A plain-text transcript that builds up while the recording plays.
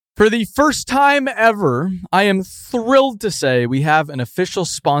For the first time ever, I am thrilled to say we have an official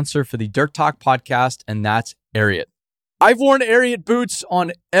sponsor for the Dirt Talk podcast, and that's Ariat. I've worn Ariat boots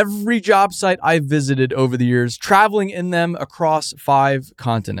on every job site I've visited over the years, traveling in them across 5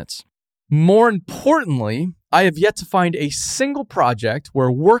 continents. More importantly, I have yet to find a single project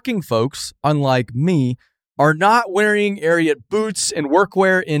where working folks, unlike me, are not wearing Ariat boots and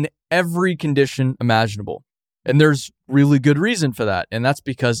workwear in every condition imaginable. And there's really good reason for that, and that's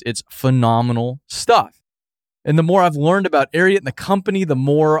because it's phenomenal stuff. And the more I've learned about Ariat and the company, the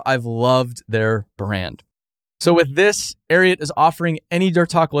more I've loved their brand. So with this, Ariat is offering any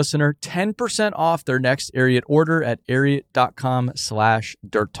Dirt Talk listener 10% off their next Ariat order at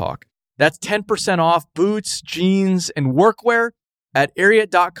ariat.com/dirttalk. That's 10% off boots, jeans, and workwear at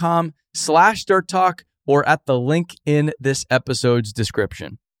ariat.com/dirttalk or at the link in this episode's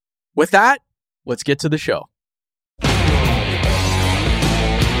description. With that, let's get to the show.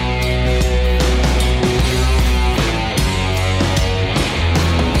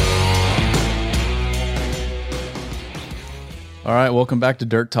 All right, welcome back to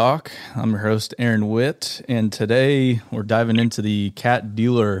Dirt Talk. I'm your host, Aaron Witt, and today we're diving into the cat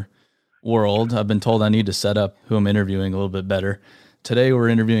dealer world. I've been told I need to set up who I'm interviewing a little bit better. Today we're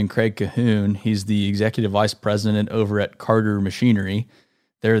interviewing Craig Cahoon. He's the Executive Vice President over at Carter Machinery.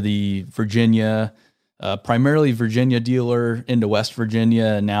 They're the primarily Virginia dealer into West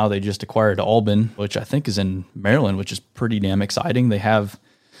Virginia, and now they just acquired Albin, which I think is in Maryland, which is pretty damn exciting. They have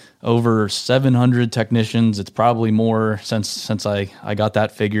over 700 technicians. It's probably more since I got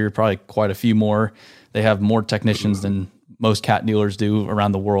that figure, probably quite a few more. They have more technicians than most cat dealers do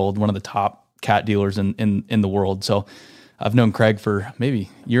around the world, one of the top cat dealers in the world. So I've known Craig for maybe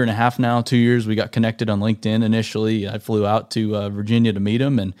a year and a half now, 2 years. We got connected on LinkedIn initially. I flew out to Virginia to meet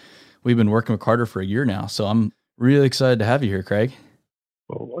him, and we've been working with Carter for a year now. So I'm really excited to have you here, Craig.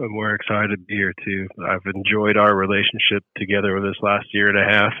 Well, and we're excited to be here too. I've enjoyed our relationship together over this last year and a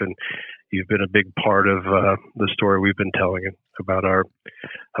half, and you've been a big part of the story we've been telling about us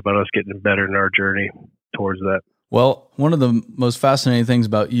getting better in our journey towards that. Well, one of the most fascinating things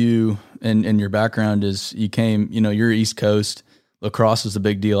about you and your background is you came, you're East Coast. Lacrosse is a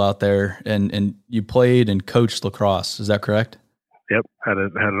big deal out there, and you played and coached lacrosse. Is that correct? Yep. Had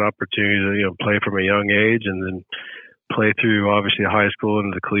an opportunity to play from a young age, and then play through obviously high school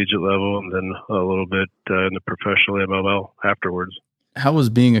and the collegiate level, and then a little bit in the professional MLL afterwards. How was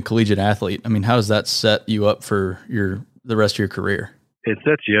being a collegiate athlete? I mean, how does that set you up for the rest of your career? It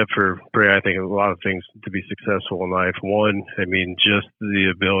sets you up for, I think, a lot of things to be successful in life. One, just the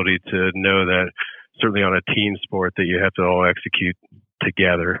ability to know that certainly on a team sport that you have to all execute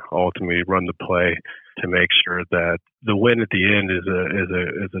together, ultimately run the play to make sure that the win at the end is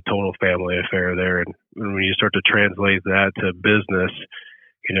a total family affair there. And when you start to translate that to business,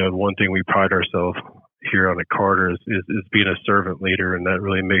 one thing we pride ourselves here on at Carter is being a servant leader, and that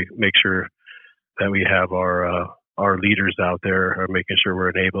really make sure that we have our leaders out there are making sure we're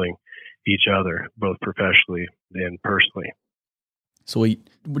enabling each other, both professionally and personally. So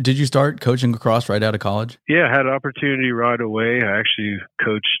did you start coaching lacrosse right out of college? Yeah, I had an opportunity right away. I actually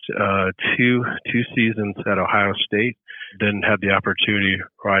coached two seasons at Ohio State. Then had the opportunity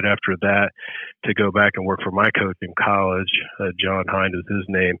right after that to go back and work for my coach in college. John Hind is his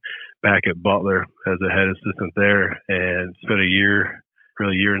name, back at Butler as a head assistant there, and spent a year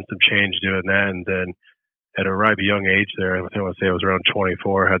and some change doing that. And then at a ripe young age there, I want to say I was around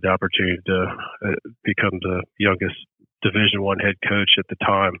 24, had the opportunity to become the youngest Division I head coach at the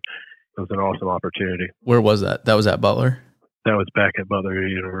time. It was an awesome opportunity. Where was that? That was at Butler? That was back at Butler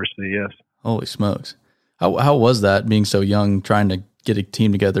University, yes. Holy smokes. How was that, being so young, trying to get a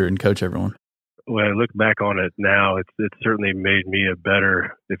team together and coach everyone? When I look back on it now, it's certainly made me a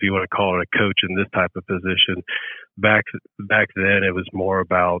better, if you want to call it, a coach in this type of position. Back then, it was more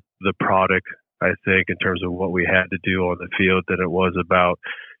about the product, I think, in terms of what we had to do on the field than it was about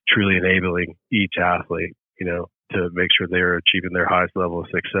truly enabling each athlete, to make sure they were achieving their highest level of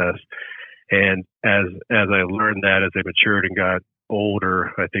success. And as I learned that, as I matured and got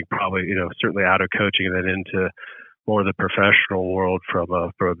older, I think probably, certainly out of coaching and then into more of the professional world from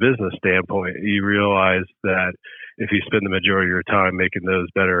a business standpoint, you realize that if you spend the majority of your time making those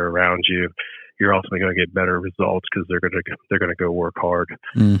better around you, you're ultimately going to get better results because they're going to go work hard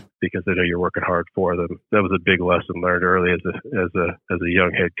because they know you're working hard for them. That was a big lesson learned early as a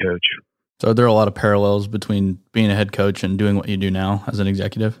young head coach. So are there a lot of parallels between being a head coach and doing what you do now as an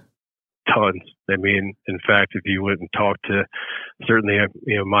executive? Tons. In fact, if you went and talked to certainly,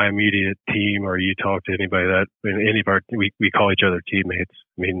 my immediate team, or you talk to anybody any of our, we call each other teammates.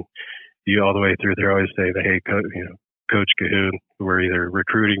 You all the way through, they're always saying, "Hey, Coach Cahoon. We're either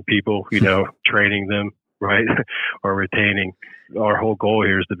recruiting people, training them, right, or retaining. Our whole goal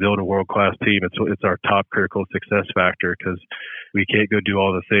here is to build a world-class team. It's our top critical success factor, because we can't go do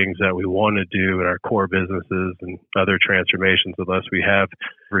all the things that we want to do in our core businesses and other transformations unless we have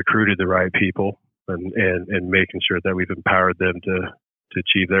recruited the right people and making sure that we've empowered them to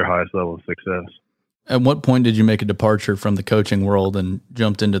achieve their highest level of success. At what point did you make a departure from the coaching world and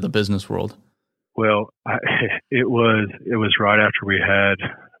jumped into the business world? Well, it was right after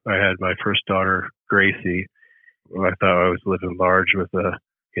I had my first daughter, Gracie. I thought I was living large with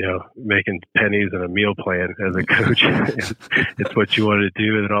making pennies and a meal plan as a coach. It's what you want to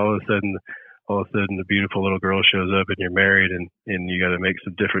do. And then all of a sudden the beautiful little girl shows up and you're married and you got to make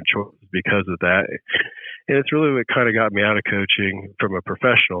some different choices because of that. And it's really what kind of got me out of coaching from a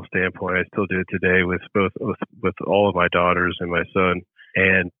professional standpoint. I still do it today with all of my daughters and my son.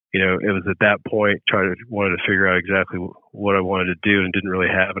 And, it was at that point, wanted to figure out exactly what I wanted to do and didn't really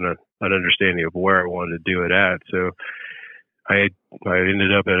have an understanding of where I wanted to do it at. So I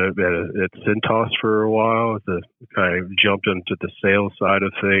ended up at Cintas for a while. I jumped into the sales side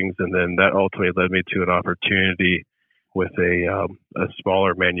of things, and then that ultimately led me to an opportunity with a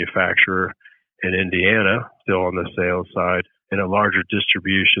smaller manufacturer in Indiana, still on the sales side, and a larger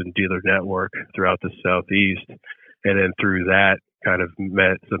distribution dealer network throughout the Southeast. And then through that, kind of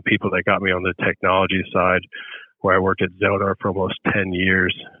met some people that got me on the technology side, where I worked at Zonar for almost 10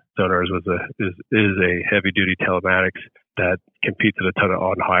 years. Zonar is a heavy-duty telematics that competes in a ton of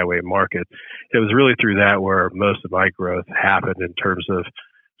on-highway markets. It was really through that where most of my growth happened in terms of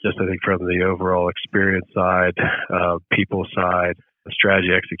just, I think, from the overall experience side, people side,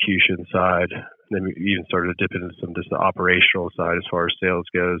 strategy execution side, and then we even started to dip into some just the operational side as far as sales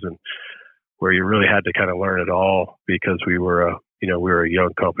goes, and where you really had to kind of learn it all, because we were a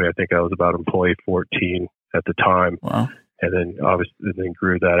young company. I think I was about employee 14 at the time. Wow. And then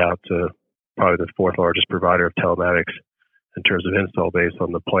grew that out to probably the fourth largest provider of telematics in terms of install base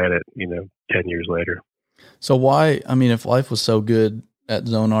on the planet, 10 years later. So why, if life was so good at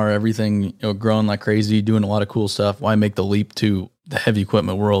Zonar, everything, growing like crazy, doing a lot of cool stuff, why make the leap to the heavy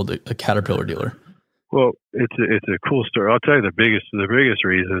equipment world, a Caterpillar dealer? Well, it's a cool story. I'll tell you the biggest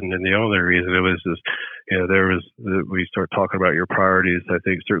reason, and the only reason, it was just, we start talking about your priorities. I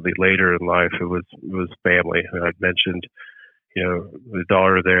think certainly later in life, it was family. And I'd mentioned, the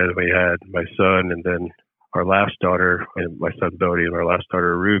daughter there that we had, my son, and then our last daughter, and my son Bodie, and our last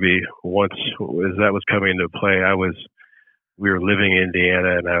daughter Ruby. Once as that was coming into play, we were living in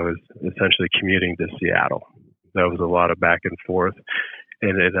Indiana, and I was essentially commuting to Seattle. That was a lot of back and forth.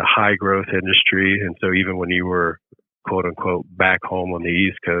 And it's a high growth industry. And so even when you were quote unquote back home on the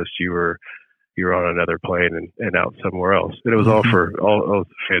East Coast, you were on another plane and out somewhere else. And it was all a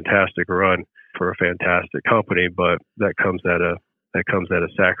fantastic run for a fantastic company, but that comes at a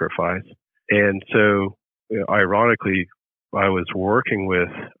sacrifice. And so ironically, I was working with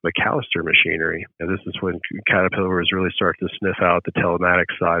McAllister Machinery. And this is when Caterpillar was really starting to sniff out the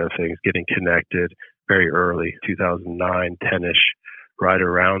telematics side of things, getting connected very early, 2009, 10-ish. Right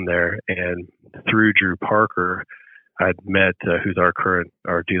around there. And through Drew Parker, I'd met, who's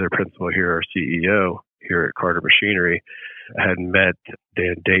our dealer principal here, our CEO here at Carter Machinery. I had met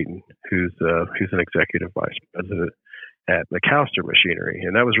Dan Dayton, who's an executive vice president at McAllister Machinery.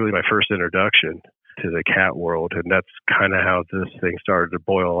 And that was really my first introduction to the CAT world. And that's kind of how this thing started to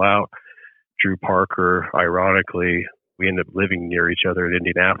boil out. Drew Parker, ironically, we ended up living near each other in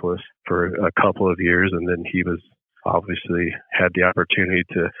Indianapolis for a couple of years. And then he was obviously had the opportunity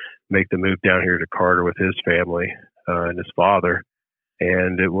to make the move down here to Carter with his family and his father.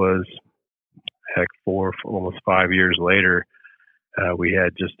 And it was, almost 5 years later, we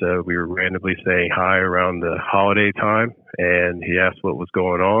were randomly saying hi around the holiday time, and he asked what was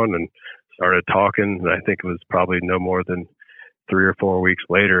going on and started talking. And I think it was probably no more than 3 or 4 weeks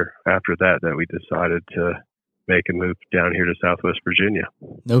later after that we decided to make a move down here to Southwest Virginia.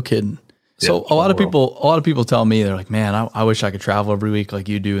 No kidding. So a lot of people tell me, they're like, man, I wish I could travel every week like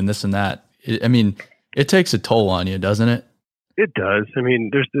you do and this and that. It takes a toll on you, doesn't it? It does.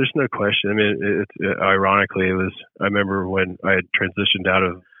 There's no question. Ironically, I remember when I had transitioned out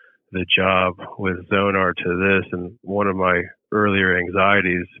of the job with Zonar to this, and one of my earlier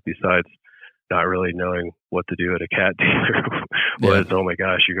anxieties, besides not really knowing what to do at a CAT dealer, was, oh my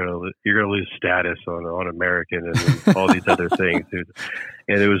gosh, you're gonna lose status on American and all these other things.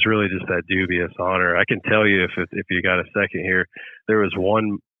 And it was really just that dubious honor. I can tell you, if you got a second here, there was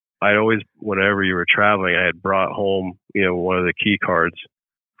one. I always, whenever you were traveling, I had brought home, one of the key cards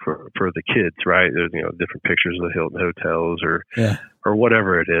for the kids, right? There's, different pictures of the Hilton hotels Yeah. or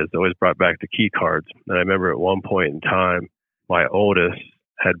whatever it is. It always brought back the key cards. And I remember at one point in time, my oldest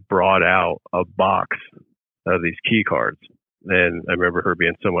had brought out a box of these key cards. And I remember her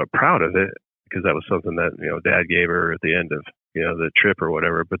being somewhat proud of it because that was something that, Dad gave her at the end of, the trip or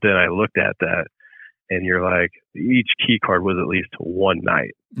whatever. But then I looked at that and you're like, each key card was at least one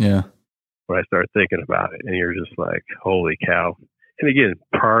night. Yeah. When I started thinking about it, and you're just like, holy cow. And again,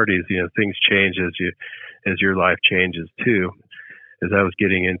 priorities, things change as your life changes too. As I was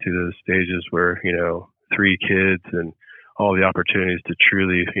getting into those stages where, 3 kids and all the opportunities to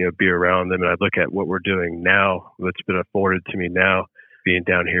truly, be around them. And I look at what we're doing now, what's been afforded to me now, being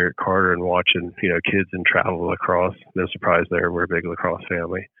down here at Carter and watching, kids and travel lacrosse. No surprise there, we're a big lacrosse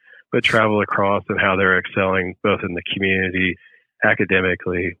family. But travel lacrosse and how they're excelling both in the community,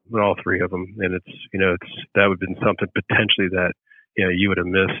 academically, all 3 of them. And that would have been something potentially that, you would have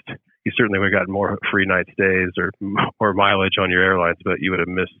missed. You certainly would have gotten more free night stays or mileage on your airlines, but you would have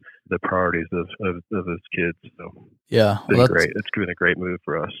missed the priorities of those kids. So yeah, it's great. It's been a great move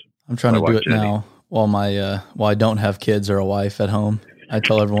for us. I'm trying to do it now while I don't have kids or a wife at home. I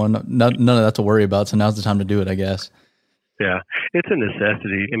tell everyone none of that to worry about. So now's the time to do it, I guess. Yeah, it's a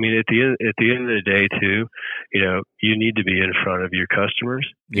necessity. I mean, at the end of the day, too, you need to be in front of your customers.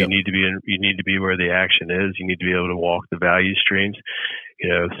 Yep. You need to be where the action is. You need to be able to walk the value streams.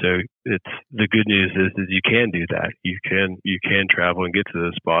 So it's the good news is you can do that. You can travel and get to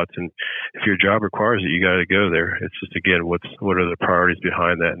those spots, and if your job requires it, you got to go there. It's just again, what are the priorities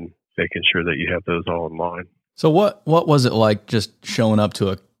behind that, and making sure that you have those all in line. So what was it like just showing up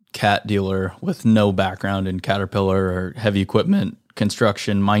to a cat dealer with no background in Caterpillar or heavy equipment,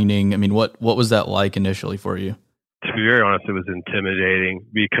 construction, mining? I mean, what was that like initially for you? To be very honest, it was intimidating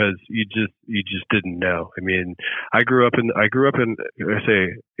because you just didn't know. I mean, I grew up in the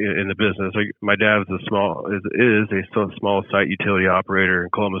business. Like, my dad is a small site utility operator in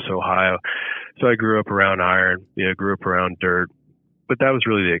Columbus, Ohio. So I grew up around iron, grew up around dirt, but that was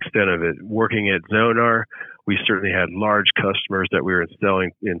really the extent of it. Working at Zonar, we certainly had large customers that we were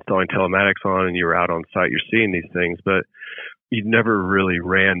installing telematics on, and you were out on site, you're seeing these things, but you never really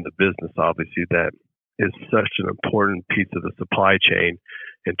ran the business, obviously, that is such an important piece of the supply chain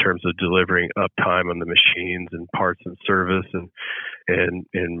in terms of delivering uptime on the machines and parts and service and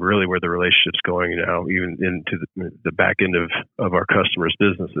really where the relationship's going now, even into the back end of our customers'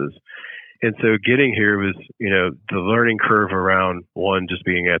 businesses. And so getting here was, the learning curve around, one, just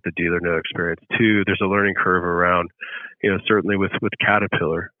being at the dealer, no experience. 2, there's a learning curve around, certainly with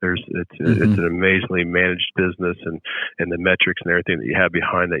Caterpillar, it's an amazingly managed business and the metrics and everything that you have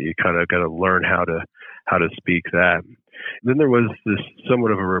behind that, you kind of got to learn how to speak that. Then there was this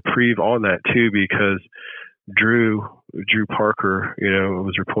somewhat of a reprieve on that too, because Drew Parker,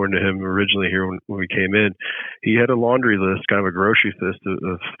 was reporting to him originally here when we came in. He had a laundry list, kind of a grocery list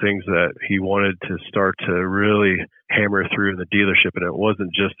of things that he wanted to start to really hammer through in the dealership. And it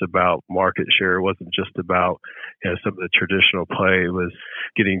wasn't just about market share. It wasn't just about some of the traditional play. It was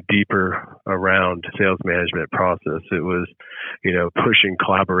getting deeper around sales management process. It was, pushing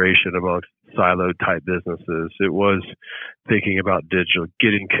collaboration amongst siloed type businesses. It was thinking about digital,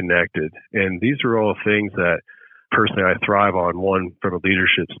 getting connected. And these are all things that personally I thrive on. One, from a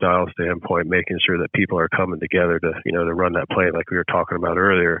leadership style standpoint, making sure that people are coming together to, to run that play like we were talking about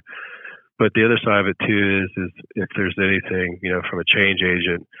earlier. But the other side of it too is if there's anything, from a change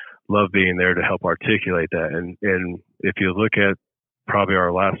agent, love being there to help articulate that. And if you look at probably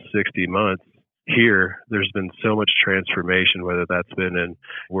our last 60 months, here, there's been so much transformation, whether that's been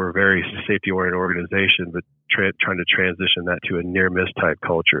we're a very safety-oriented organization, but trying to transition that to a near-miss type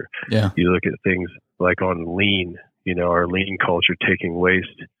culture. Yeah. You look at things like on lean, our lean culture, taking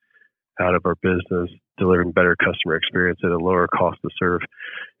waste out of our business, delivering better customer experience at a lower cost to serve,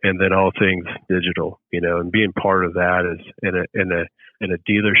 and then all things digital, and being part of that is in a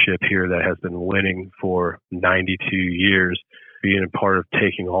dealership here that has been winning for 92 years. Being a part of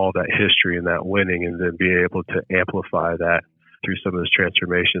taking all that history and that winning and then being able to amplify that through some of this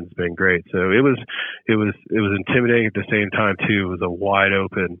transformation has been great. So it was intimidating at the same time too. It was a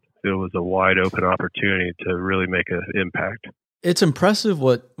wide open opportunity to really make an impact. It's impressive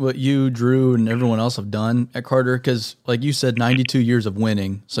what you, Drew, and everyone else have done at Carter, because like you said, 92 years of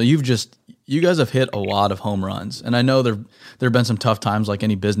winning. So you guys have hit a lot of home runs. And I know there have been some tough times like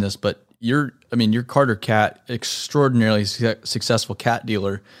any business, but you're Carter Cat, extraordinarily successful cat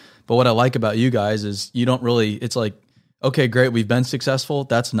dealer. But what I like about you guys is you don't really, it's like, okay, great, we've been successful.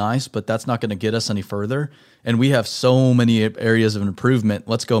 That's nice, but that's not going to get us any further. And we have so many areas of improvement.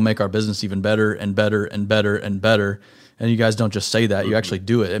 Let's go make our business even better and better and better and better. And you guys don't just say that, you actually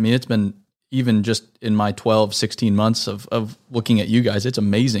do it. I mean, it's been, even just in my 12, 16 months of looking at you guys, it's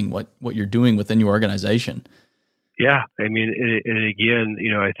amazing what you're doing within your organization. Yeah. I mean, and again,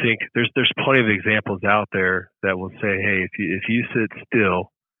 I think there's plenty of examples out there that will say, hey, if you sit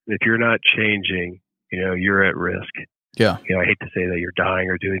still, if you're not changing, you're at risk. Yeah. I hate to say that you're dying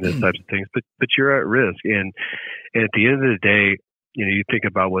or doing those types of things, but you're at risk. And at the end of the day, you think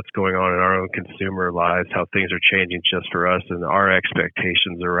about what's going on in our own consumer lives, how things are changing just for us and our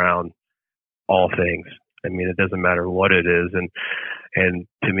expectations around all things. I mean, it doesn't matter what it is. And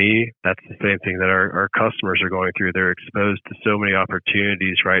to me, that's the same thing that our customers are going through. They're exposed to so many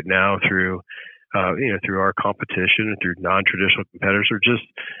opportunities right now through our competition and through non-traditional competitors, or just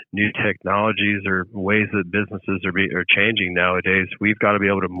new technologies or ways that businesses are changing nowadays. We've got to be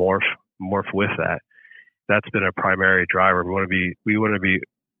able to morph with that. That's been a primary driver. We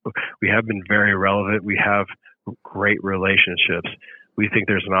have been very relevant. We have great relationships. We think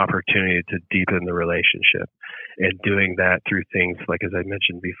there's an opportunity to deepen the relationship, and doing that through things like, as I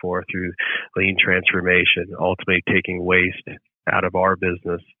mentioned before, through lean transformation, ultimately taking waste out of our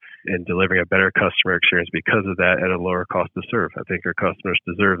business and delivering a better customer experience because of that at a lower cost to serve. I think our customers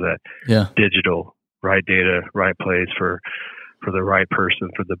deserve that. Yeah. Digital, right data, right place for the right person,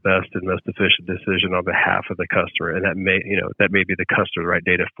 for the best and most efficient decision on behalf of the customer. And that may be the customer, right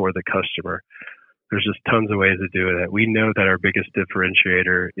data for the customer. There's just tons of ways of doing that. We know that our biggest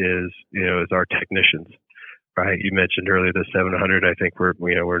differentiator is our technicians, right? You mentioned earlier the 700. I think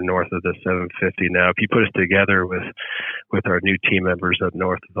we're north of the 750 now. If you put us together with our new team members up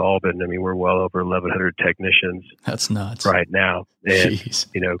north of Albany, I mean, we're well over 1,100 technicians. That's nuts right now. And Jeez.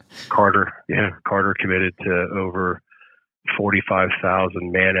 Carter committed to over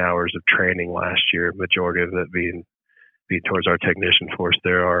 45,000 man hours of training last year. Majority of it being towards our technician force.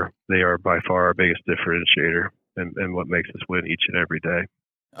 They are by far our biggest differentiator and what makes us win each and every day.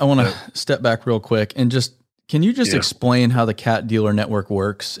 I want to step baback real quick and can you explain how the CAT dealer network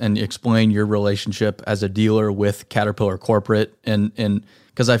works and explain your relationship as a dealer with Caterpillar Corporate? And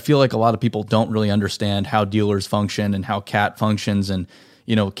because I feel like a lot of people don't really understand how dealers function and how CAT functions. And,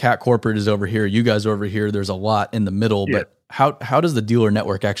 CAT Corporate is over here, you guys are over here. There's a lot in the middle, but how does the dealer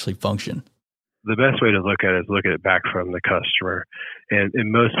network actually function? The best way to look at it is look at it back from the customer. And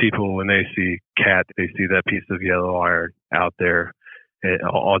most people, when they see CAT, they see that piece of yellow iron out there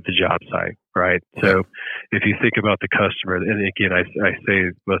on the job site, right? So if you think about the customer, and again, I say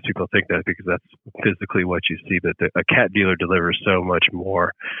most people think that because that's physically what you see, but a CAT dealer delivers so much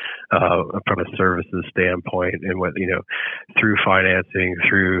more from a services standpoint, and through financing,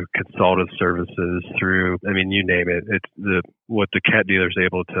 through consultative services, you name it. It's what the CAT dealer is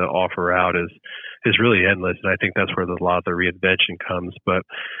able to offer out is really endless, and I think that's where a lot of the reinvention comes. But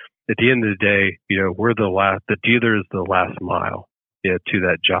at the end of the day, the dealer is the last mile to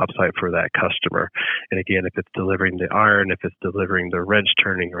that job site for that customer. And again, if it's delivering the iron, if it's delivering the wrench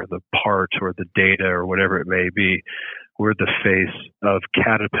turning or the parts or the data or whatever it may be, we're the face of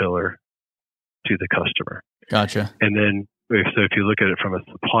Caterpillar to the customer. Gotcha. And then if you look at it from a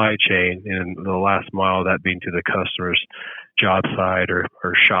supply chain, and the last mile, that being to the customer's job site or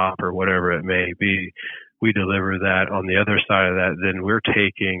shop or whatever it may be, we deliver that. On the other side of that, then we're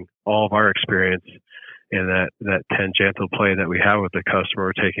taking all of our experience and that tangential play that we have with the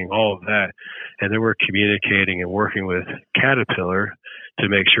customer, we're taking all of that, and then we're communicating and working with Caterpillar to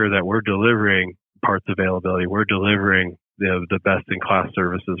make sure that we're delivering parts availability, we're delivering the best-in-class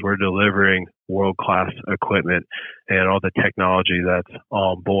services, we're delivering world-class equipment and all the technology that's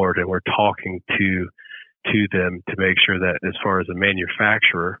on board, and we're talking to them to make sure that as far as a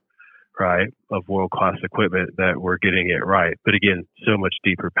manufacturer, right, of world-class equipment, that we're getting it right. But again, so much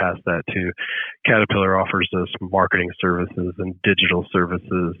deeper past that too. Caterpillar offers us marketing services and digital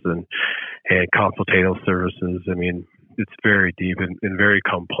services and consultative services. I mean, it's very deep and very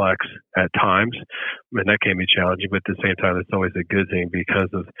complex at times, and that can be challenging, but at the same time, it's always a good thing because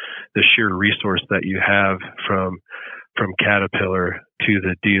of the sheer resource that you have from Caterpillar to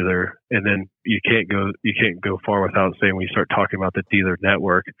the dealer. And then you can't go far without saying, when you start talking about the dealer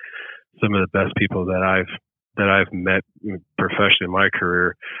network, some of the best people that I've met professionally in my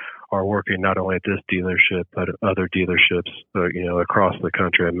career are working not only at this dealership but other dealerships, across the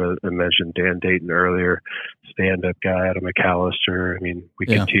country. I mentioned Dan Dayton earlier, stand-up guy Adam McAllister. I mean, we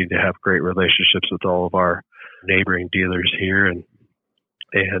continue to have great relationships with all of our neighboring dealers here, and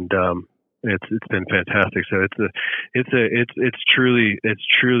it's been fantastic. So it's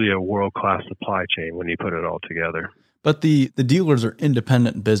truly a world-class supply chain when you put it all together. But the dealers are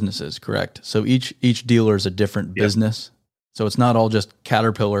independent businesses, correct? So each dealer is a different business. So it's not all just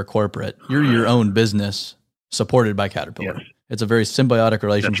Caterpillar Corporate. You're your own business supported by Caterpillar. Yes. It's a very symbiotic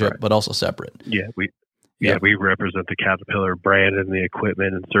relationship, but also separate. Yeah, we represent the Caterpillar brand and the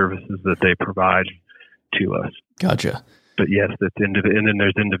equipment and services that they provide to us. Gotcha. But yes, and then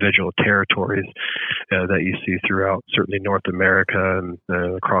there's individual territories that you see throughout, certainly North America and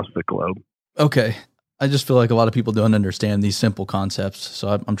across the globe. Okay. I just feel like a lot of people don't understand these simple concepts. So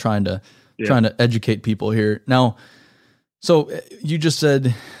I'm trying to educate people here. Now, so you just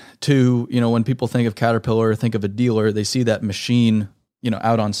said to, when people think of Caterpillar, think of a dealer, they see that machine,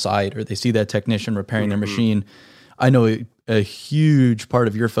 out on site, or they see that technician repairing their machine. I know a huge part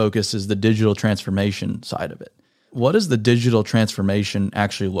of your focus is the digital transformation side of it. What does the digital transformation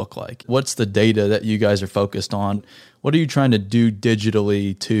actually look like? What's the data that you guys are focused on? What are you trying to do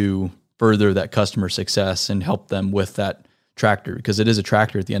digitally to further that customer success and help them with that tractor? Because it is a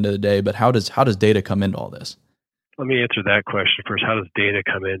tractor at the end of the day, but how does data come into all this? Let me answer that question first. How does data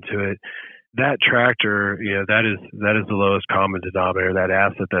come into it? That tractor, that is the lowest common denominator, that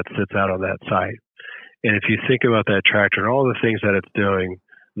asset that sits out on that site. And if you think about that tractor and all the things that it's doing,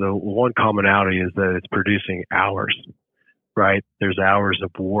 the one commonality is that it's producing hours, right? There's hours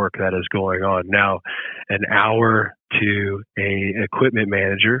of work that is going on. Now, an hour to a equipment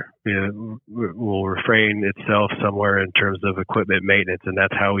manager, will refrain itself somewhere in terms of equipment maintenance. And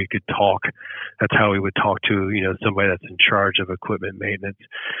that's how we could talk. That's how we would talk to, somebody that's in charge of equipment maintenance.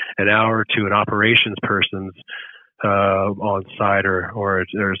 An hour to an operations person's on site or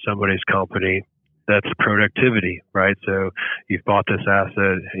somebody's company. That's productivity, right? So you've bought this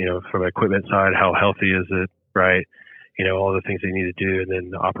asset, from the equipment side, how healthy is it, right? All the things they need to do, and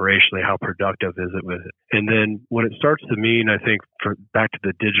then operationally, how productive is it with it? And then what it starts to mean, I think, back to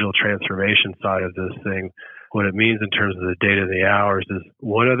the digital transformation side of this thing, what it means in terms of the data and the hours is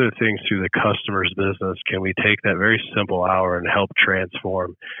what other things through the customer's business can we take that very simple hour and help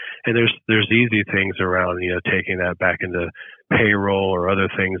transform? And there's easy things around, taking that back into payroll or other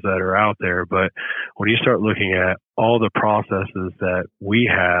things that are out there. But when you start looking at all the processes that we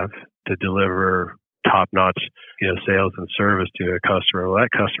have to deliver top-notch, sales and service to a customer, well, that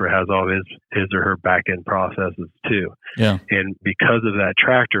customer has all his or her back-end processes too. Yeah. And because of that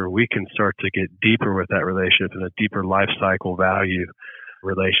tractor, we can start to get deeper with that relationship and a deeper life cycle value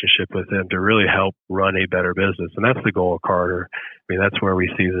relationship with them to really help run a better business. And that's the goal of Carter. I mean, that's where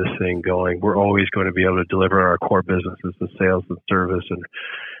we see this thing going. We're always going to be able to deliver our core businesses, the sales and service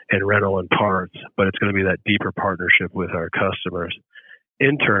and rental and parts, but it's going to be that deeper partnership with our customers.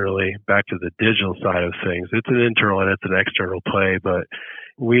 Internally, back to the digital side of things, it's an internal and it's an external play, but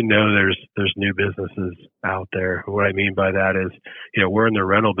we know there's new businesses out there. What I mean by that is, we're in the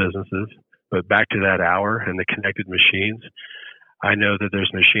rental businesses, but back to that hour and the connected machines, I know that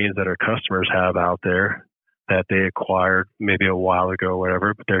there's machines that our customers have out there that they acquired maybe a while ago or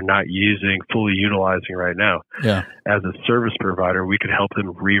whatever, but they're not fully utilizing right now. Yeah. As a service provider, we could help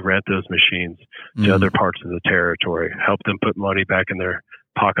them re-rent those machines to other parts of the territory, help them put money back in their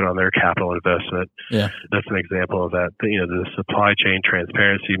pocket on their capital investment. Yeah. That's an example of that. The supply chain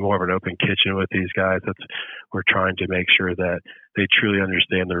transparency, more of an open kitchen with these guys. We're trying to make sure that they truly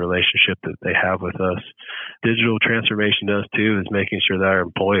understand the relationship that they have with us. Digital transformation does too, is making sure that our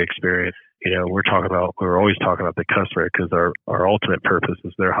employee experience, we're always talking about the customer because our ultimate purpose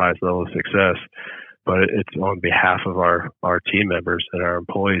is their highest level of success. But it's on behalf of our team members and our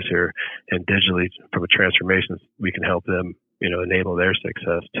employees here. And digitally, from a transformation, we can help them, enable their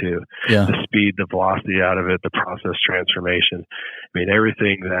success too. Yeah. The speed, the velocity out of it, the process transformation. I mean,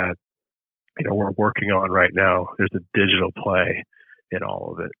 everything that, we're working on right now, there's a digital play in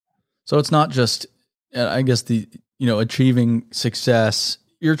all of it. So it's not just, I guess, achieving success.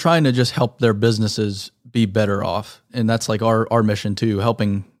 You're trying to just help their businesses be better off. And that's like our mission too,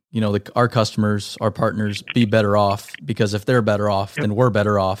 helping, our customers, our partners be better off, because if they're better off, then we're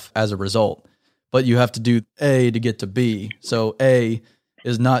better off as a result. But you have to do A to get to B. So A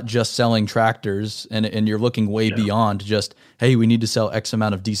is not just selling tractors and you're looking way beyond just, hey, we need to sell X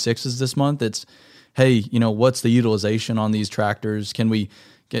amount of D6s this month. It's, hey, what's the utilization on these tractors?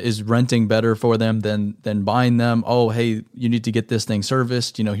 Is renting better for them than buying them? Oh, hey, you need to get this thing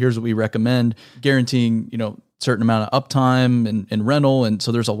serviced. Here's what we recommend, guaranteeing, certain amount of uptime and rental. And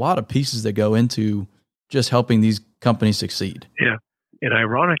so there's a lot of pieces that go into just helping these companies succeed. Yeah. And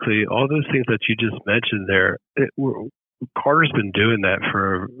ironically, all those things that you just mentioned there, Carter's been doing that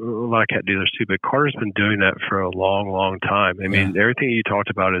for a lot of cat dealers too, but Carter's been doing that for a long, long time. I mean, everything you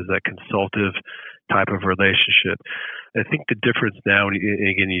talked about is that consultative type of relationship. I think the difference now, and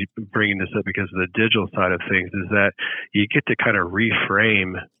again, you bringing this up because of the digital side of things, is that you get to kind of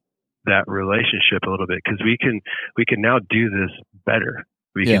reframe that relationship a little bit, because we can now do this better.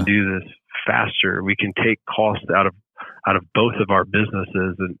 We can do this faster. We can take costs out of both of our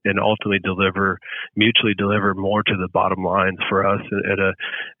businesses and ultimately mutually deliver more to the bottom lines for us at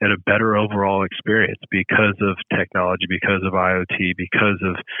a better overall experience because of technology, because of IoT, because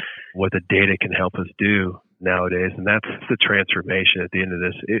of what the data can help us do nowadays. And that's the transformation at the end of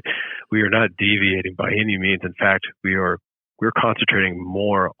this. We are not deviating by any means. In fact, we're concentrating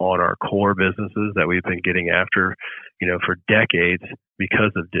more on our core businesses that we've been getting after, for decades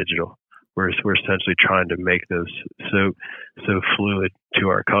because of digital. We're essentially trying to make those so fluid to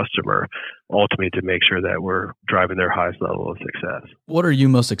our customer, ultimately to make sure that we're driving their highest level of success. What are you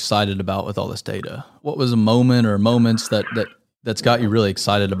most excited about with all this data? What was a moment or moments that's got you really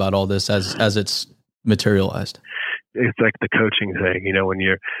excited about all this as it's materialized? It's like the coaching thing, when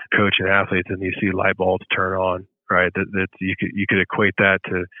you're coaching athletes and you see light bulbs turn on, right? That you could equate that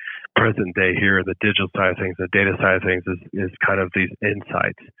to present day here. The digital side of things, the data side of things is kind of these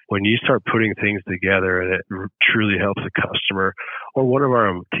insights. When you start putting things together and it truly helps a customer or one of our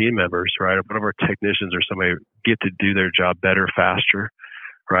own team members, right? Or one of our technicians or somebody get to do their job better, faster,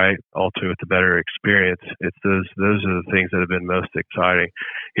 right? Ultimately with a better experience. It's those are the things that have been most exciting.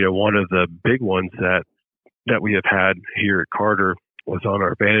 One of the big ones that we have had here at Carter was on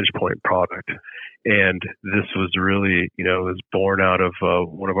our Vantage Point product. And this was really, it was born out of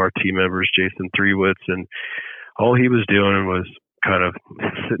one of our team members, Jason Threewitz, and all he was doing was kind of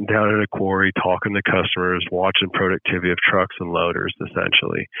sitting down in a quarry, talking to customers, watching productivity of trucks and loaders,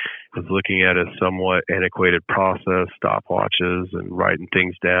 essentially. Was looking at a somewhat antiquated process, stopwatches, and writing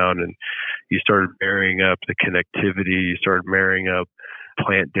things down. And you started marrying up the connectivity, you started marrying up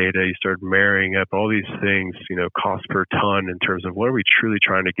plant data, you started marrying up all these things, cost per ton in terms of what are we truly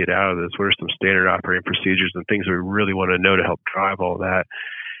trying to get out of this? What are some standard operating procedures and things we really want to know to help drive all that?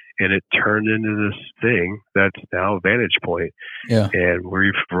 And it turned into this thing that's now Vantage Point. Yeah. And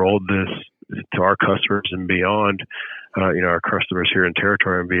we've rolled this to our customers and beyond, our customers here in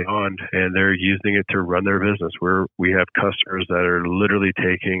territory and beyond, and they're using it to run their business. We have customers that are literally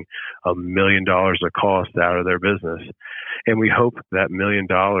taking $1 million of cost out of their business. And we hope that $1 million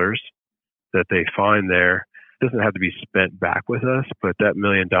that they find there doesn't have to be spent back with us, but that $1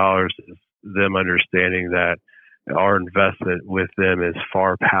 million is them understanding that our investment with them is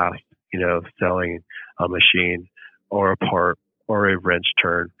far past, selling a machine or a part or a wrench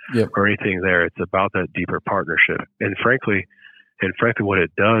turn or anything there. It's about that deeper partnership. And frankly, what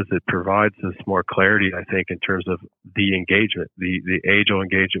it does, it provides us more clarity, I think, in terms of the engagement, the age-old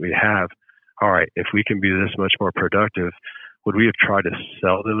engagement we have. All right, if we can be this much more productive, would we have tried to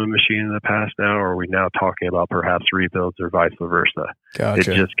sell them a machine in the past now, or are we now talking about perhaps rebuilds or vice versa?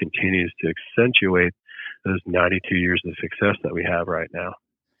 Gotcha. It just continues to accentuate those 92 years of success that we have right now.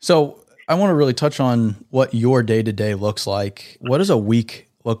 So I want to really touch on what your day-to-day looks like. What does a week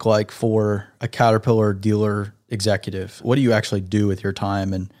look like for a Caterpillar dealer executive? What do you actually do with your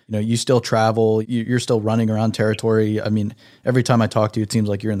time? And, you still travel, you're still running around territory. I mean, every time I talk to you, it seems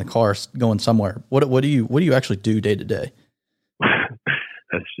like you're in the car going somewhere. What do you actually do day to day?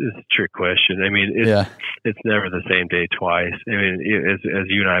 That's just a trick question. I mean, it's never the same day twice. I mean, as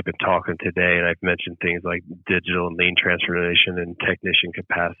you and I have been talking today, and I've mentioned things like digital and lean transformation and technician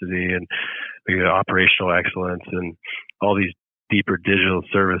capacity and operational excellence and all these deeper digital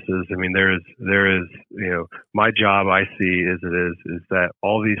services. I mean, there is, my job I see is that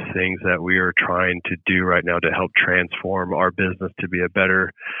all these things that we are trying to do right now to help transform our business to be a better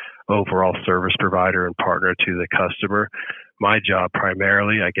overall service provider and partner to the customer. My job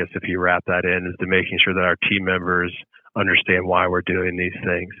primarily, I guess if you wrap that in, is to making sure that our team members understand why we're doing these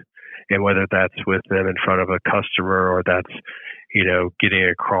things. And whether that's with them in front of a customer or that's, getting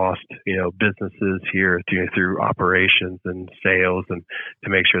across, businesses here through operations and sales and to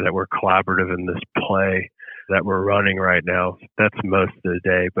make sure that we're collaborative in this play that we're running right now. That's most of the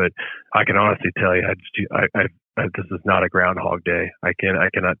day. But I can honestly tell you, this is not a Groundhog Day. I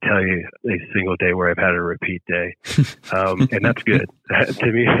cannot tell you a single day where I've had a repeat day, and that's good.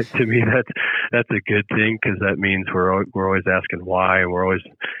 To me, that's a good thing because that means we're always asking why, and we're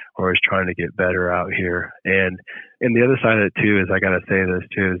always trying to get better out here. And the other side of it too is I got to say this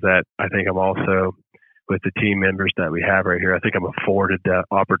too is that I think I'm also with the team members that we have right here. I think I'm afforded that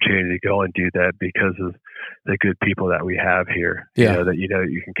opportunity to go and do that because of the good people that we have here. Yeah. That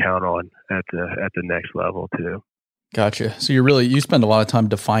you can count on at the next level too. Gotcha. So you spend a lot of time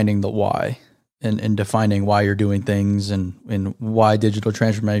defining the why and defining why you're doing things and why digital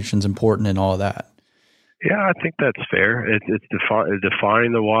transformation is important and all of that. Yeah, I think that's fair. It's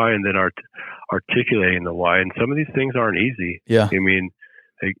defining the why and then articulating the why. And some of these things aren't easy. Yeah. I mean,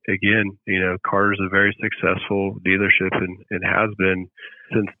 again, Carter's a very successful dealership and has been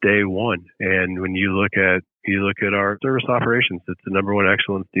since day one. And when you look at our service operations, it's the number one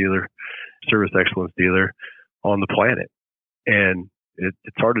service excellence dealer on the planet. And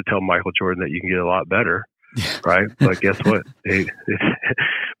it's hard to tell Michael Jordan that you can get a lot better, right? But guess what? They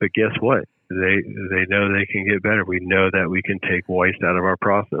know they can get better. We know that we can take waste out of our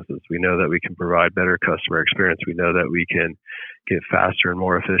processes. We know that we can provide better customer experience. We know that we can get faster and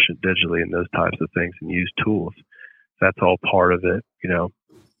more efficient digitally and those types of things and use tools. That's all part of it,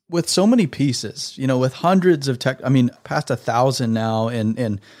 With so many pieces, with hundreds of past 1,000 now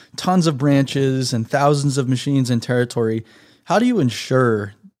and tons of branches and thousands of machines and territory, how do you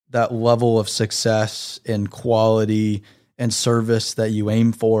ensure that level of success and quality and service that you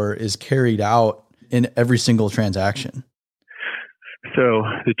aim for is carried out in every single transaction? So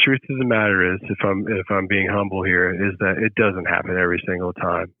the truth of the matter is, if I'm being humble here, is that it doesn't happen every single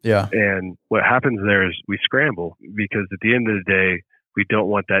time. Yeah. And what happens there is we scramble, because at the end of the day, we don't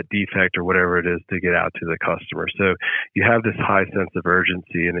want that defect or whatever it is to get out to the customer. So you have this high sense of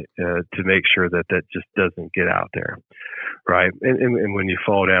urgency and to make sure that just doesn't get out there, right? And when you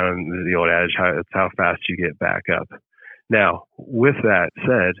fall down, the old adage, it's how fast you get back up. Now, with that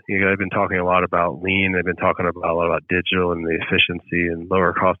said, I've been talking a lot about lean. I've been talking a lot about digital and the efficiency and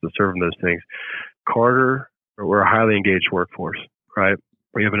lower cost of serving those things. Carter, we're a highly engaged workforce, right?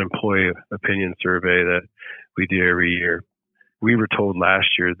 We have an employee opinion survey that we do every year. We were told last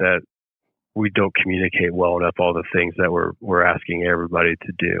year that we don't communicate well enough all the things that we're asking everybody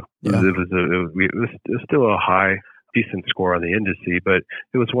to do. Yeah. It was still a decent score on the industry, but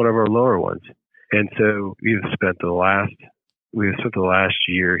it was one of our lower ones. And so we've spent the last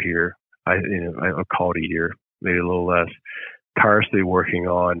year here, I'll call it a year, maybe a little less, tirelessly working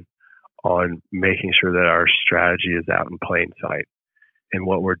on making sure that our strategy is out in plain sight and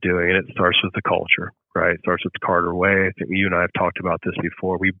what we're doing. And it starts with the culture, right? It starts with the Carter Way. I think you and I have talked about this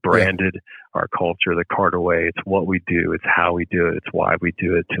before. We branded our culture the Carter Way. It's what we do. It's how we do it. It's why we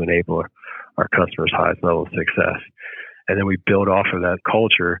do it, to enable our customers' highest level of success. And then we build off of that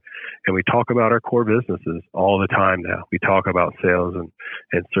culture, and we talk about our core businesses all the time now. We talk about sales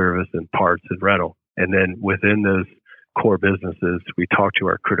and service and parts and rental. And then within those core businesses, we talk to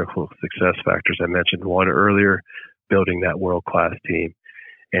our critical success factors. I mentioned one earlier, building that world-class team.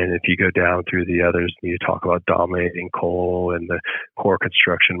 And if you go down through the others, you talk about dominating coal and the core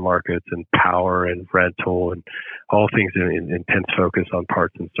construction markets and power and rental and all things in intense focus on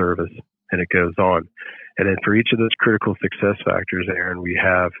parts and service. And it goes on. And then for each of those critical success factors, Aaron, we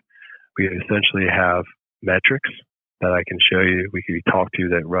essentially have metrics that I can show you, we can talk to,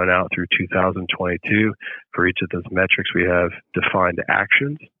 that run out through 2022. For each of those metrics, we have defined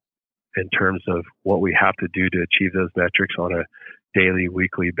actions in terms of what we have to do to achieve those metrics on a daily,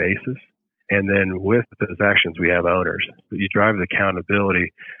 weekly basis. And then with those actions, we have owners. You drive the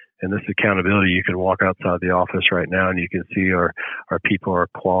accountability. And this accountability, you can walk outside the office right now and you can see our people, our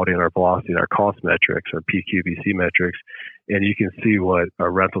quality and our velocity, and our cost metrics, our PQVC metrics. And you can see what a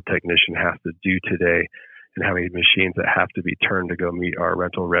rental technician has to do today and how many machines that have to be turned to go meet our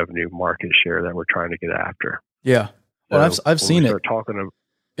rental revenue market share that we're trying to get after. Yeah. Well, so I've seen it.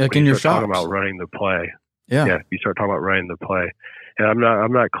 Like in your shops. Talking about running the play. Yeah. You start talking about running the play. And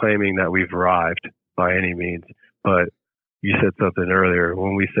I'm not claiming that we've arrived by any means, but you said something earlier.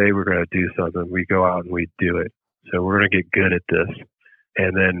 When we say we're going to do something, we go out and we do it. So we're going to get good at this.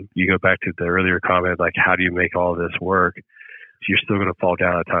 And then you go back to the earlier comment, like, how do you make all this work? You're still going to fall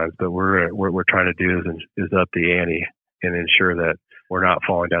down at times, but what we're trying to do is up the ante and ensure that we're not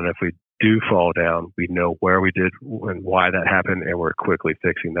falling down. If we do fall down, we know where we did and why that happened, and we're quickly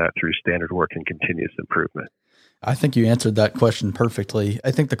fixing that through standard work and continuous improvement. I think you answered that question perfectly.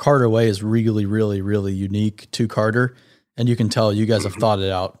 I think the Carter Way is really, really, really unique to Carter. And you can tell you guys have thought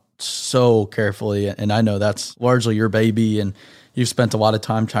it out so carefully. And I know that's largely your baby. And you've spent a lot of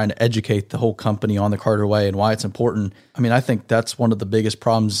time trying to educate the whole company on the Carter Way and why it's important. I mean, I think that's one of the biggest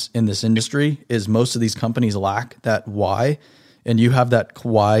problems in this industry is most of these companies lack that why. And you have that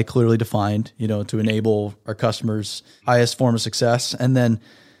why clearly defined, to enable our customers' highest form of success. And then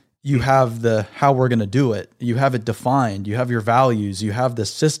you have the how we're going to do it. You have it defined. You have your values. You have the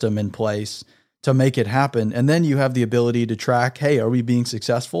system in place to make it happen. And then you have the ability to track, hey, are we being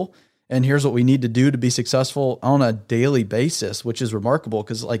successful? And here's what we need to do to be successful on a daily basis, which is remarkable.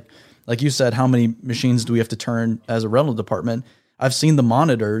 Because like you said, how many machines do we have to turn as a rental department? I've seen the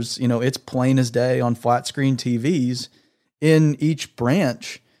monitors, it's plain as day on flat screen TVs in each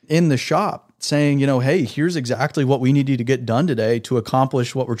branch in the shop saying, hey, here's exactly what we need you to get done today to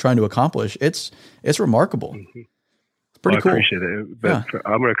accomplish what we're trying to accomplish. It's remarkable. Mm-hmm. Pretty cool. I appreciate it, but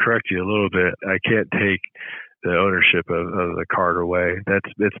I'm going to correct you a little bit. I can't take the ownership of the Carter Way.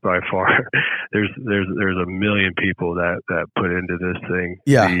 It's by far there's a million people that put into this thing.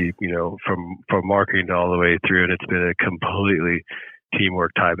 Yeah. From marketing all the way through, and it's been a completely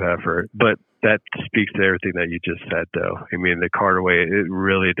teamwork type effort. But that speaks to everything that you just said, though. I mean, the Carter Way, it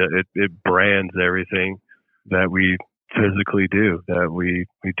really does, it brands everything that we physically do, that we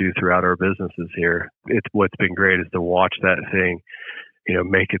do throughout our businesses here. It's what's been great is to watch that thing,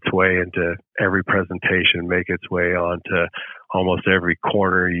 make its way into every presentation, make its way onto almost every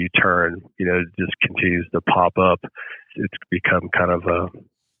corner you turn. It just continues to pop up. It's become kind of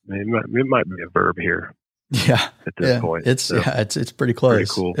it might be a verb here. Yeah. At this point. It's pretty close.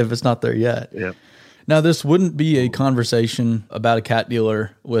 Pretty cool. If it's not there yet. Yeah. Now, this wouldn't be a conversation about a cat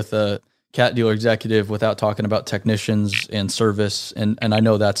dealer with a cat dealer executive without talking about technicians and service. And I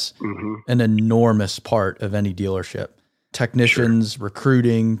know that's an enormous part of any dealership. Technicians,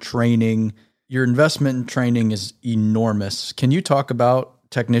 recruiting, training. Your investment in training is enormous. Can you talk about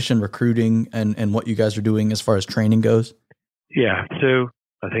technician recruiting and what you guys are doing as far as training goes? Yeah. So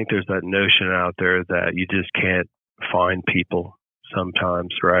I think there's that notion out there that you just can't find people sometimes,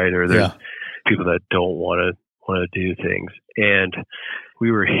 right? Or there's people that don't want to do things. And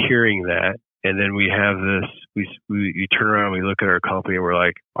we were hearing that. And then we have this, you turn around, we look at our company and we're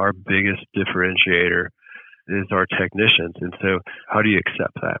like, our biggest differentiator is our technicians. And so how do you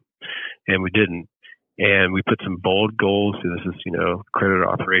accept that? And we didn't. And we put some bold goals. So this is, credit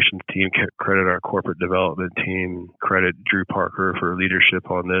our operations team, credit our corporate development team, credit Drew Parker for leadership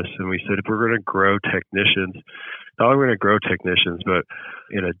on this. And we said, if we're going to grow technicians, not only we're going to grow technicians, but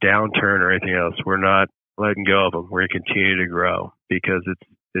in a downturn or anything else, we're not letting go of them. We're going to continue to grow because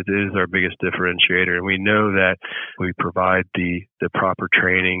it is our biggest differentiator. And we know that we provide the proper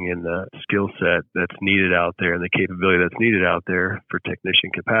training and the skill set that's needed out there and the capability that's needed out there for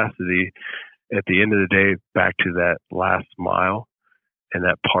technician capacity. At the end of the day, back to that last mile and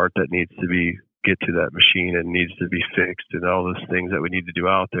that part that needs to get to that machine and needs to be fixed and all those things that we need to do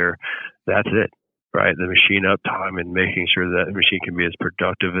out there, that's it, right? The machine uptime and making sure that the machine can be as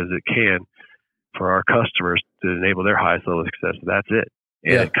productive as it can for our customers to enable their highest level of success. That's it.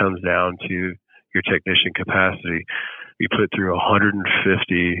 And it comes down to your technician capacity. We put through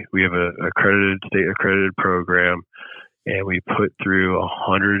 150. We have a state accredited program, and we put through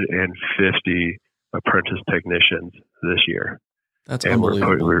 150 apprentice technicians this year. That's and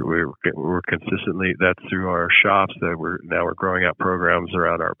unbelievable. We're consistently, that's through our shops that we're growing out programs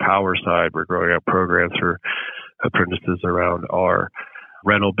around our power side. We're growing out programs for apprentices around our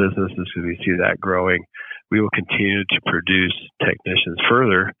rental businesses because we see that growing. We will continue to produce technicians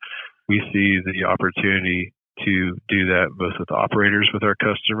further. We see the opportunity to do that both with operators, with our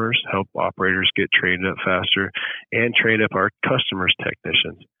customers, help operators get trained up faster, and train up our customers'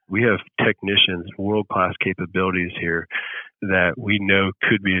 technicians. We have technicians, world-class capabilities here that we know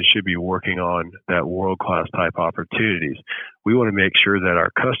could be and should be working on that world-class type opportunities. We want to make sure that our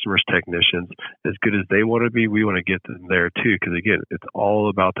customers' technicians, as good as they want to be, we want to get them there too. Because again, it's all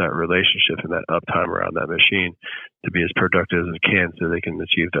about that relationship and that uptime around that machine to be as productive as it can so they can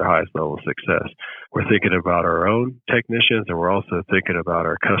achieve their highest level of success. We're thinking about our own technicians, and we're also thinking about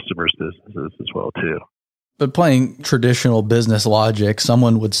our customers' businesses as well too. But playing traditional business logic,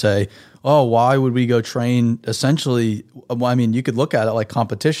 someone would say, oh, why would we go train essentially? I mean, you could look at it like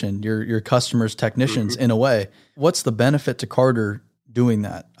competition, your customers' technicians in a way. What's the benefit to Carter doing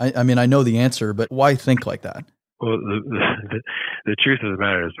that? I mean, I know the answer, but why think like that? Well, the truth of the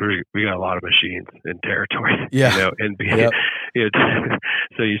matter is we got a lot of machines in territory. Yeah.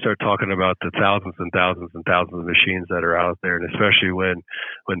 So you start talking about the thousands and thousands and thousands of machines that are out there, and especially when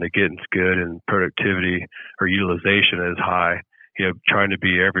the getting's good and productivity or utilization is high, trying to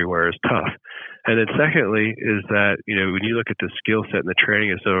be everywhere is tough. And then secondly is that, when you look at the skill set and the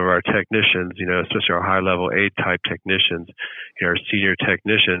training of some of our technicians, especially our high-level A-type technicians, our senior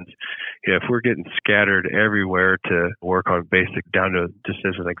technicians, if we're getting scattered everywhere to work on basic down to, just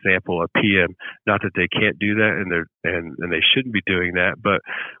as an example, a PM, not that they can't do that and they shouldn't be doing that, but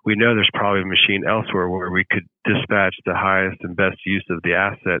we know there's probably a machine elsewhere where we could dispatch the highest and best use of the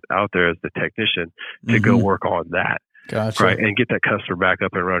asset out there as the technician to go work on that. Gotcha. Right, and get that customer back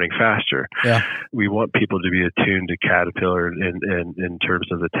up and running faster. Yeah. We want people to be attuned to Caterpillar in terms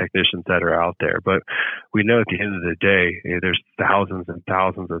of the technicians that are out there. But we know at the end of the day, there's thousands and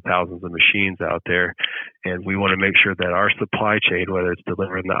thousands and thousands of machines out there, and we want to make sure that our supply chain, whether it's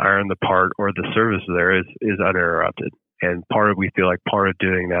delivering the iron, the part, or the service there, is uninterrupted. And we feel like part of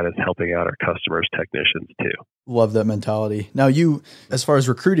doing that is helping out our customers' technicians too. Love that mentality. Now as far as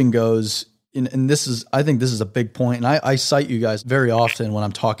recruiting goes, and this is, I think this is a big point. And I cite you guys very often when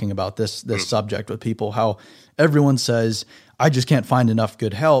I'm talking about this subject with people, how everyone says, I just can't find enough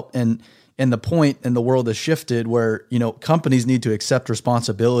good help. And the point in the world has shifted where, companies need to accept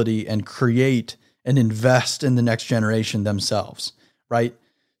responsibility and create and invest in the next generation themselves. Right.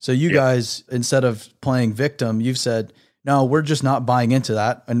 So you guys, instead of playing victim, you've said, no, we're just not buying into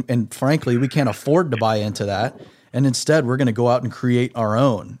that. And frankly, we can't afford to buy into that. And instead, we're going to go out and create our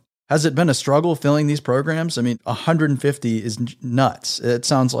own. Has it been a struggle filling these programs? I mean, 150 is nuts. It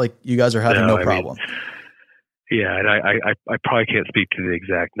sounds like you guys are having no problem. Yeah, and I probably can't speak to the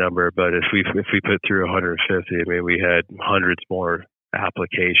exact number, but if we put through 150, I mean, we had hundreds more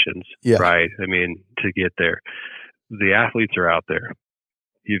applications, right? I mean, to get there. The athletes are out there.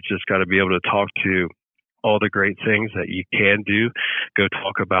 You've just got to be able to talk to all the great things that you can do. Go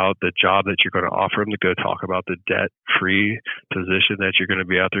talk about the job that you're going to offer them. To go talk about the debt-free position that you're going to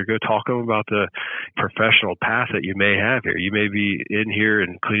be out there. Go talk to them about the professional path that you may have here. You may be in here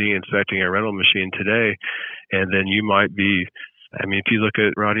and cleaning and inspecting a rental machine today, and then you might be. I mean, if you look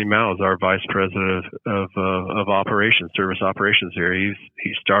at Ronnie Miles, our vice president of operations, service operations here, he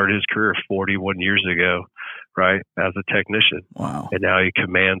started his career 41 years ago, right, as a technician. Wow. And now he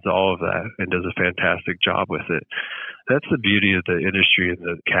commands all of that and does a fantastic job with it. That's the beauty of the industry and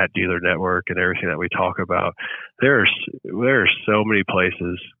the CAT dealer network and everything that we talk about. There are so many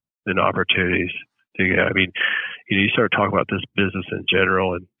places and opportunities to get. I mean, you start talking about this business in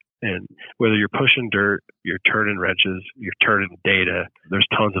general, and whether you're pushing dirt, you're turning wrenches, you're turning data, there's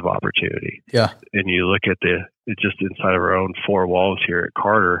tons of opportunity. Yeah. And you look at it's just inside of our own four walls here at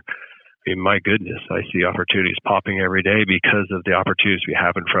Carter. I mean, my goodness, I see opportunities popping every day because of the opportunities we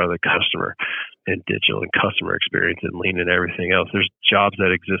have in front of the customer and digital and customer experience and lean and everything else. There's jobs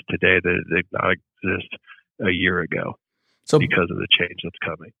that exist today that did not exist a year ago because of the change that's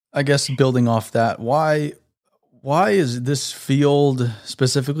coming. I guess building off that, why is this field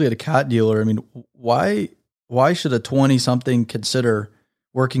specifically at a CAT dealer? I mean, why should a 20-something consider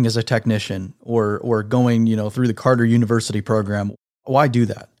working as a technician or going, through the Carter University program? Why do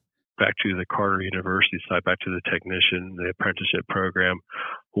that? Back to the Carter University side, back to the technician, the apprenticeship program.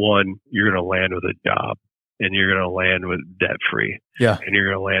 One, you're going to land with a job and you're going to land with debt free. Yeah. And you're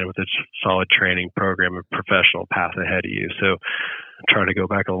going to land with a solid training program, a professional path ahead of you. So I'm trying to go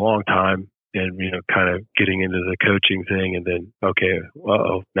back a long time and, kind of getting into the coaching thing and then, okay,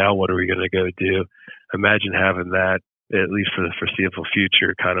 now what are we going to go do? Imagine having that, at least for the foreseeable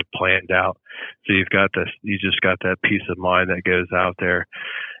future, kind of planned out. So you just got that peace of mind that goes out there.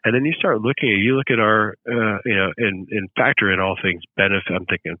 And then you look at our, and factor in all things benefit. I'm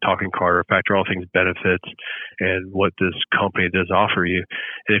talking Carter, factor all things benefits and what this company does offer you.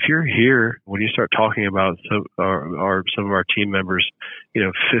 And if you're here, when you start talking about some of our team members, 15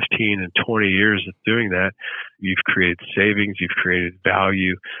 and 20 years of doing that, you've created savings, you've created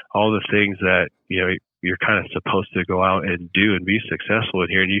value, all the things that, you're kind of supposed to go out and do and be successful in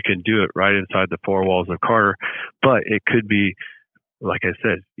here. And you can do it right inside the four walls of Carter, but it could be, like I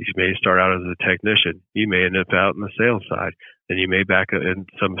said, you may start out as a technician. You may end up out in the sales side. Then you may back up in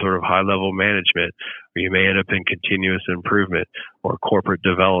some sort of high-level management, or you may end up in continuous improvement or corporate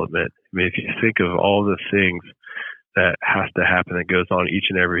development. I mean, if you think of all the things that has to happen that goes on each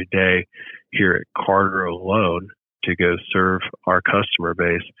and every day here at Carter alone to go serve our customer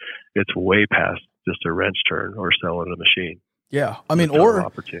base, it's way past just a wrench turn or selling a machine. Yeah. I mean,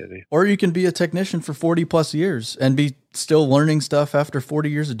 or you can be a technician for 40 plus years and be still learning stuff after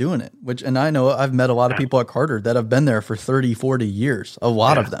 40 years of doing it, and I know I've met a lot of people at Carter that have been there for 30, 40 years, a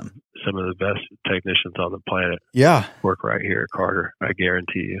lot of them. Some of the best technicians on the planet work right here at Carter. I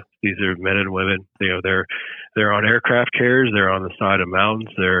guarantee you. These are men and women, they're on aircraft carriers. They're on the side of mountains.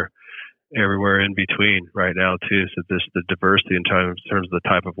 They're everywhere in between right now too. So the diversity in terms of the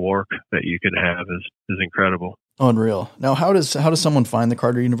type of work that you can have is incredible. Unreal. Now, how does someone find the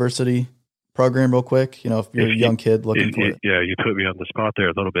Carter University program real quick? If you're a young kid looking for it. Yeah, you put me on the spot there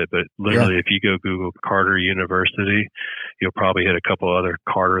a little bit, but literally if you go Google Carter University, you'll probably hit a couple other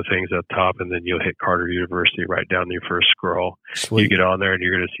Carter things up top, and then you'll hit Carter University right down your first scroll. Sweet. You get on there and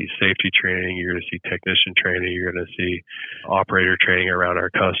you're going to see safety training, you're going to see technician training, you're going to see operator training around our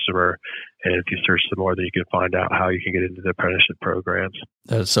customer. And if you search some more, then you can find out how you can get into the apprenticeship programs.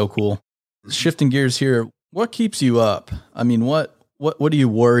 That is so cool. Shifting gears here, what keeps you up? I mean, what do you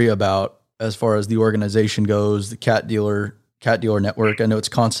worry about as far as the organization goes, the CAT dealer network? I know it's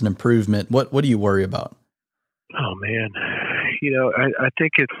constant improvement. What do you worry about? Oh man, I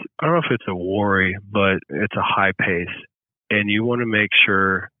think I don't know if it's a worry, but it's a high pace, and you want to make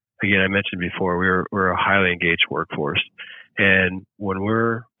sure. Again, I mentioned before we're a highly engaged workforce, and when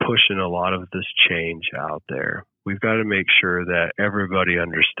we're pushing a lot of this change out there, we've got to make sure that everybody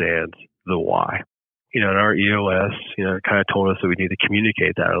understands the why. In our EOS, it kind of told us that we need to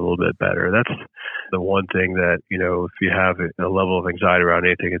communicate that a little bit better. That's the one thing that, if you have a level of anxiety around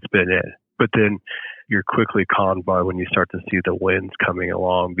anything, it's been it. But then you're quickly calmed by when you start to see the wins coming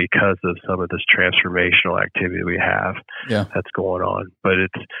along because of some of this transformational activity we have that's going on. But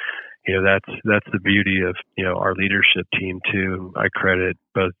it's, that's the beauty of, our leadership team too. I credit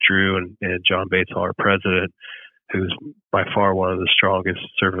both Drew and John Bates, our president, who's by far one of the strongest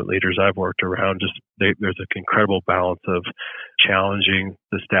servant leaders I've worked around. There's an incredible balance of challenging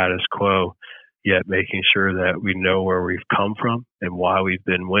the status quo, yet making sure that we know where we've come from and why we've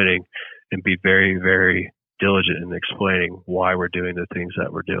been winning, and be very, very diligent in explaining why we're doing the things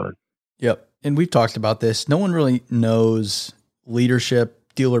that we're doing. Yep. And we've talked about this. No one really knows leadership,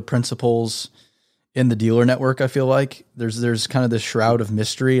 dealer principles in the dealer network. I feel like there's kind of this shroud of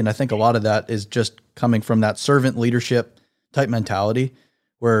mystery. And I think a lot of that is just coming from that servant leadership type mentality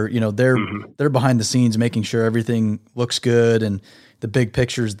where, they're behind the scenes making sure everything looks good and the big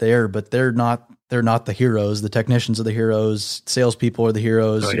picture's there, but they're not the heroes. The technicians are the heroes. Salespeople are the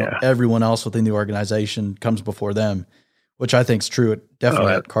heroes. Everyone else within the organization comes before them, which I think is true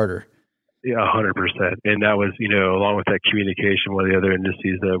at Carter. Yeah, 100%. And that was, along with that communication, one of the other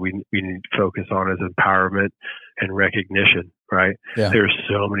indices that we need to focus on is empowerment and recognition, right? Yeah. There's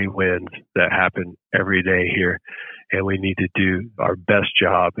so many wins that happen every day here, and we need to do our best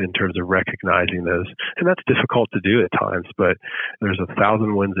job in terms of recognizing those. And that's difficult to do at times, but there's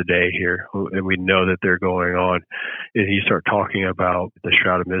 1,000 wins a day here, and we know that they're going on. And you start talking about the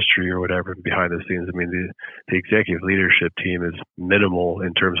shroud of mystery or whatever behind the scenes. I mean, the executive leadership team is minimal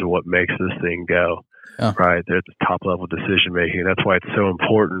in terms of what makes this thing go. Yeah. Right. They're at the top level decision making. That's why it's so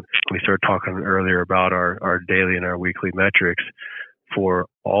important. We started talking earlier about our daily and our weekly metrics for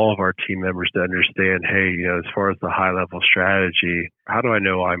all of our team members to understand, hey, as far as the high level strategy, how do I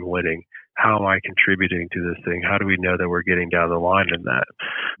know I'm winning? How am I contributing to this thing? How do we know that we're getting down the line in that?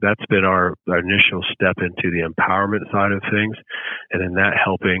 That's been our initial step into the empowerment side of things, and then that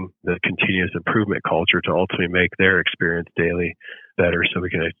helping the continuous improvement culture to ultimately make their experience daily better so we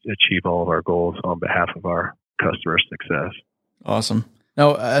can achieve all of our goals on behalf of our customer success. Awesome.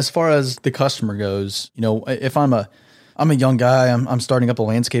 Now, as far as the customer goes, if I'm a young guy, I'm starting up a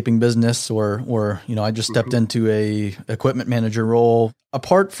landscaping business or I just stepped into a equipment manager role.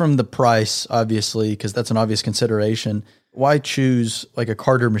 Apart from the price, obviously, because that's an obvious consideration, why choose like a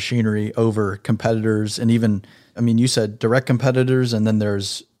Carter Machinery over competitors? And even, you said direct competitors, and then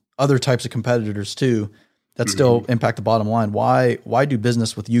there's other types of competitors too that still impact the bottom line. Why do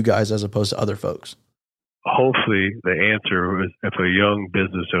business with you guys as opposed to other folks? Hopefully the answer is if a young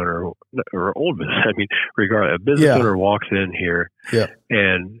business owner or old business, regardless, a business owner walks in here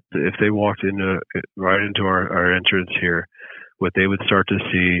and if they walked right into our entrance here, what they would start to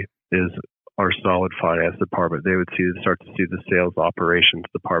see is our solid finance department. They would start to see the sales operations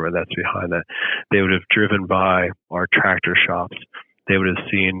department that's behind that. They would have driven by our tractor shops. They would have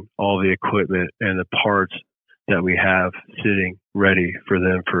seen all the equipment and the parts that we have sitting ready for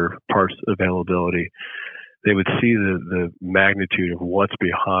them for parts availability. They would see the magnitude of what's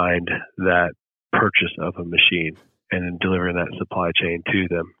behind that purchase of a machine and then delivering that supply chain to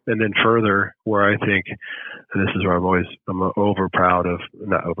them. And then further, where I think, and this is where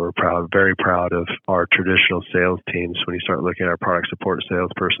very proud of our traditional sales teams. When you start looking at our product support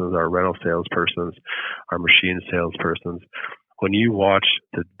salespersons, our rental salespersons, our machine salespersons, when you watch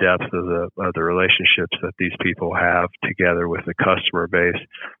the depth of the relationships that these people have together with the customer base,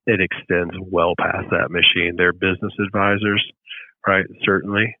 it extends well past that machine. They're business advisors, right?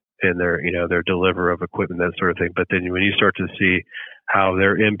 Certainly, and they're deliverer of equipment, that sort of thing. But then when you start to see how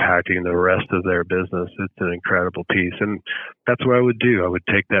they're impacting the rest of their business, it's an incredible piece. And that's what I would do. I would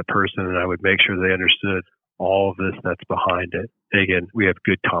take that person and I would make sure they understood all of this that's behind it. And again, we have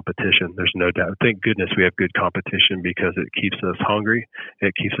good competition. There's no doubt. Thank goodness we have good competition because it keeps us hungry.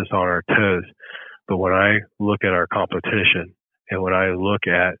 It keeps us on our toes. But when I look at our competition and when I look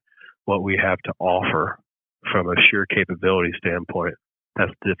at what we have to offer from a sheer capability standpoint,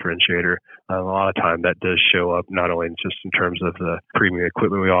 that's the differentiator. A lot of time that does show up not only just in terms of the premium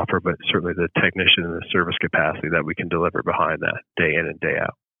equipment we offer, but certainly the technician and the service capacity that we can deliver behind that day in and day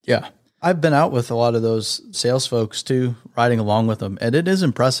out. Yeah. I've been out with a lot of those sales folks too, riding along with them. And it is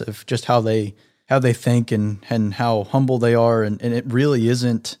impressive just how they think and how humble they are. And it really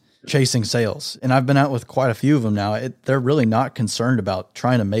isn't chasing sales. And I've been out with quite a few of them now. They're really not concerned about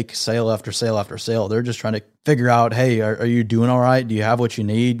trying to make sale after sale after sale. They're just trying to figure out, hey, are you doing all right? Do you have what you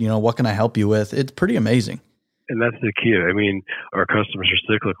need? What can I help you with? It's pretty amazing. And that's the key. I mean, our customers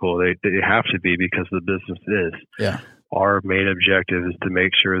are cyclical. They have to be because the business is. Yeah. Our main objective is to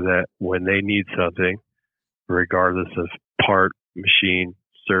make sure that when they need something, regardless of part, machine,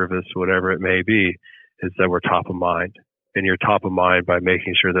 service, whatever it may be, is that we're top of mind. And you're top of mind by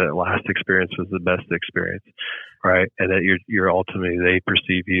making sure that last experience was the best experience, right? And that you're ultimately, they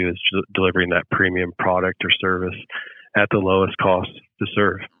perceive you as delivering that premium product or service at the lowest cost to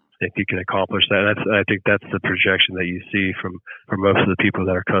serve. If you can accomplish that, I think that's the projection that you see from most of the people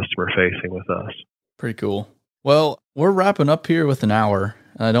that are customer facing with us. Pretty cool. Well, we're wrapping up here with an hour.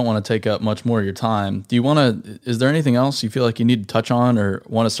 I don't want to take up much more of your time. Is there anything else you feel like you need to touch on or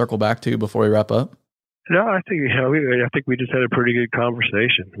want to circle back to before we wrap up? No, I think I think we just had a pretty good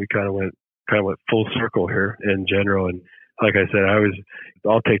conversation. We kind of went full circle here in general, and like I said,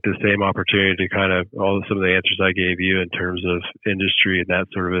 I'll take the same opportunity to kind of some of the answers I gave you in terms of industry and that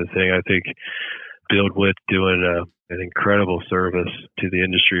sort of a thing. I think BuildWith doing an incredible service to the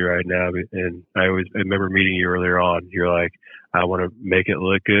industry right now, and I remember meeting you earlier on. You're like, I want to make it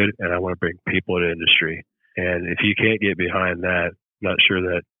look good, and I want to bring people to industry. And if you can't get behind that, I'm not sure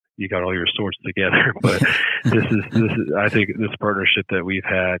that you got all your swords together, but this is I think this partnership that we've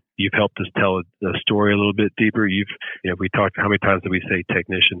had, you've helped us tell the story a little bit deeper. We talked, how many times did we say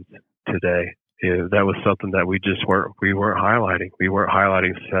technicians today? That was something that we weren't highlighting. We weren't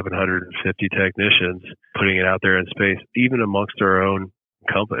highlighting 750 technicians, putting it out there in space, even amongst our own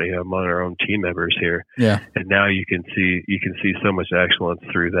company, among our own team members here. Yeah. And now you can see so much excellence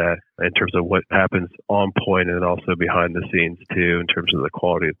through that in terms of what happens on point and also behind the scenes too, in terms of the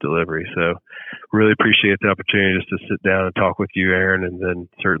quality of delivery. So really appreciate the opportunity just to sit down and talk with you, Aaron, and then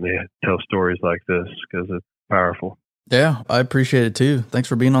certainly tell stories like this because it's powerful. Yeah, I appreciate it too. Thanks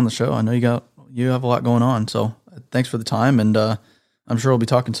for being on the show. I know you have a lot going on, so thanks for the time, and I'm sure we'll be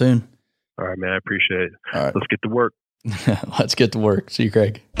talking soon. All right, man, I appreciate it. All right. Let's get to work. Let's get to work. See you,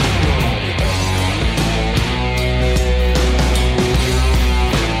 Craig.